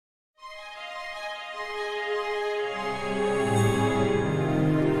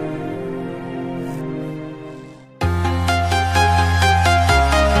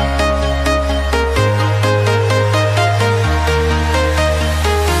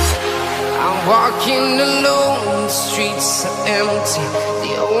walking alone, the streets are empty.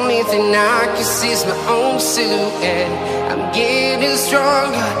 The only thing I can see is my own silhouette. I'm getting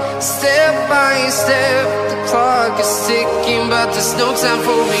stronger, step by step. The clock is ticking, but there's no time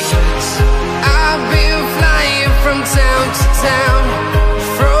for regrets. I've been flying from town to town,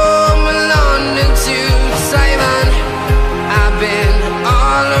 from London to Taiwan. I've been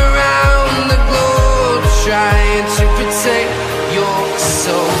all around the globe, trying to protect your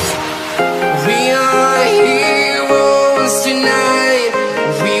soul. We are heroes tonight.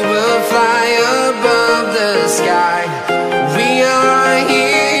 We will fly above the sky. We are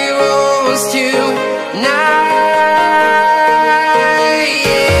heroes tonight.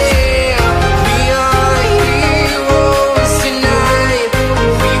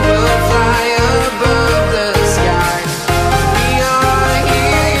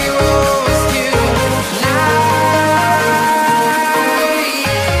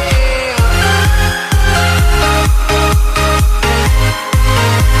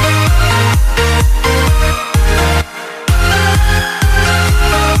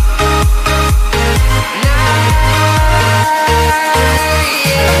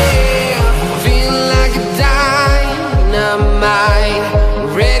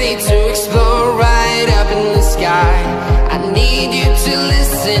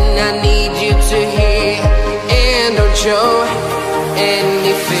 Show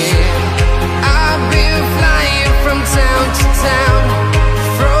any fear. I've been flying from town to town,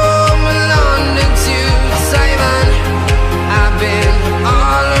 from London to Taiwan. I've been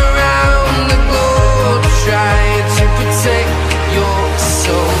all around the globe, trying to protect your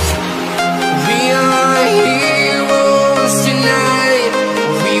soul. We are heroes tonight.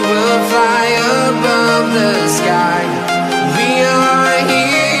 We will fly above the sky. We are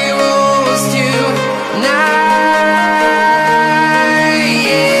heroes tonight.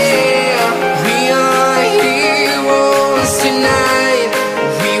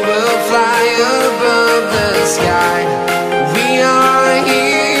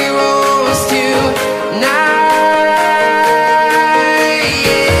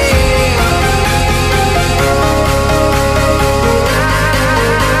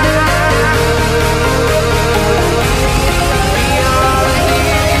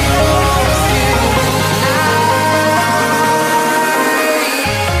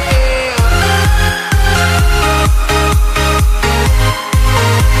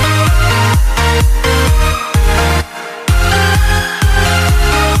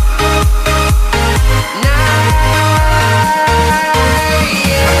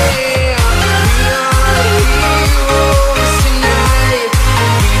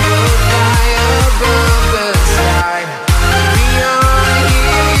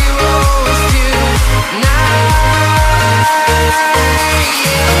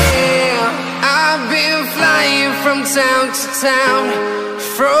 Town to town,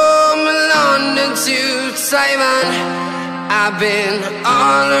 from London to Taiwan. I've been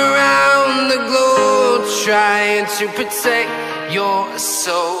all around the globe, trying to protect your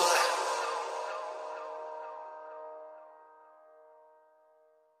soul.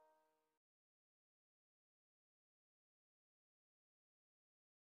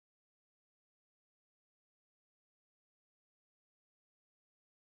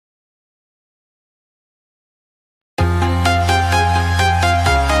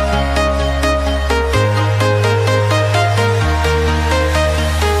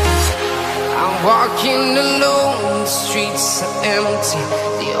 Walking alone, the streets are empty.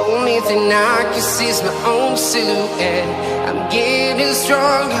 The only thing I can see is my own silhouette. I'm getting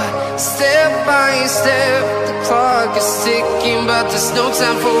stronger, step by step. The clock is ticking, but there's no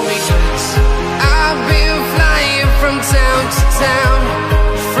time for regrets. I've been flying from town to town,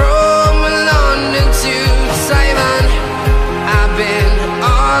 from London to Taiwan. I've been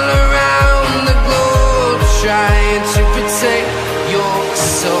all around the globe, trying to protect your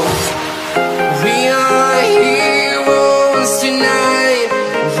soul. We are heroes tonight.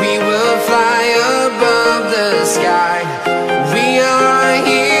 We will fly above the sky. We are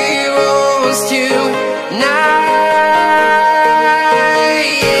heroes tonight.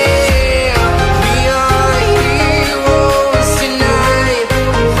 We are heroes tonight.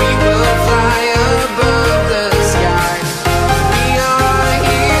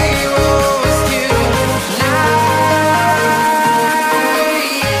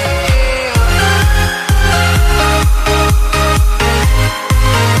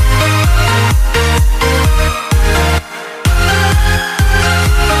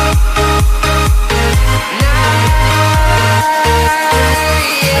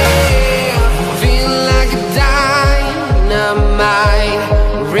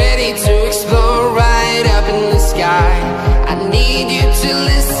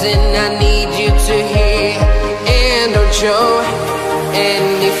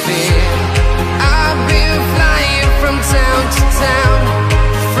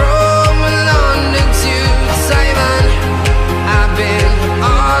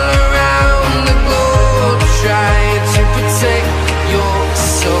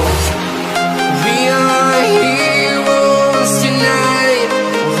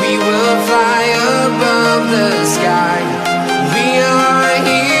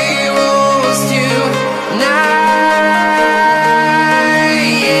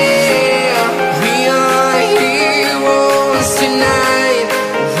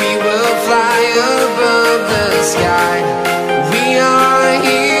 the sky. We are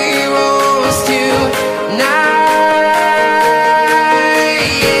heroes tonight.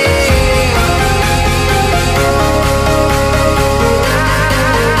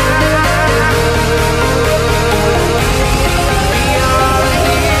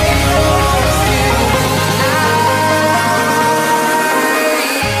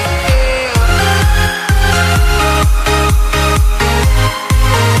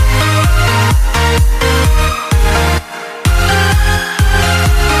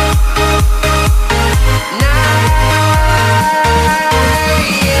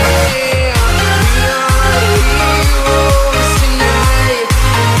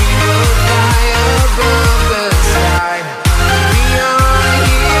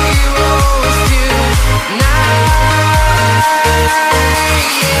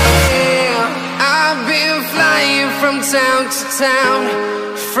 Town to town,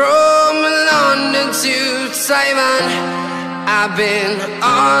 from London to Taiwan, I've been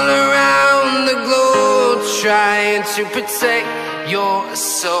all around the globe trying to protect your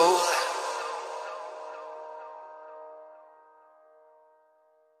soul.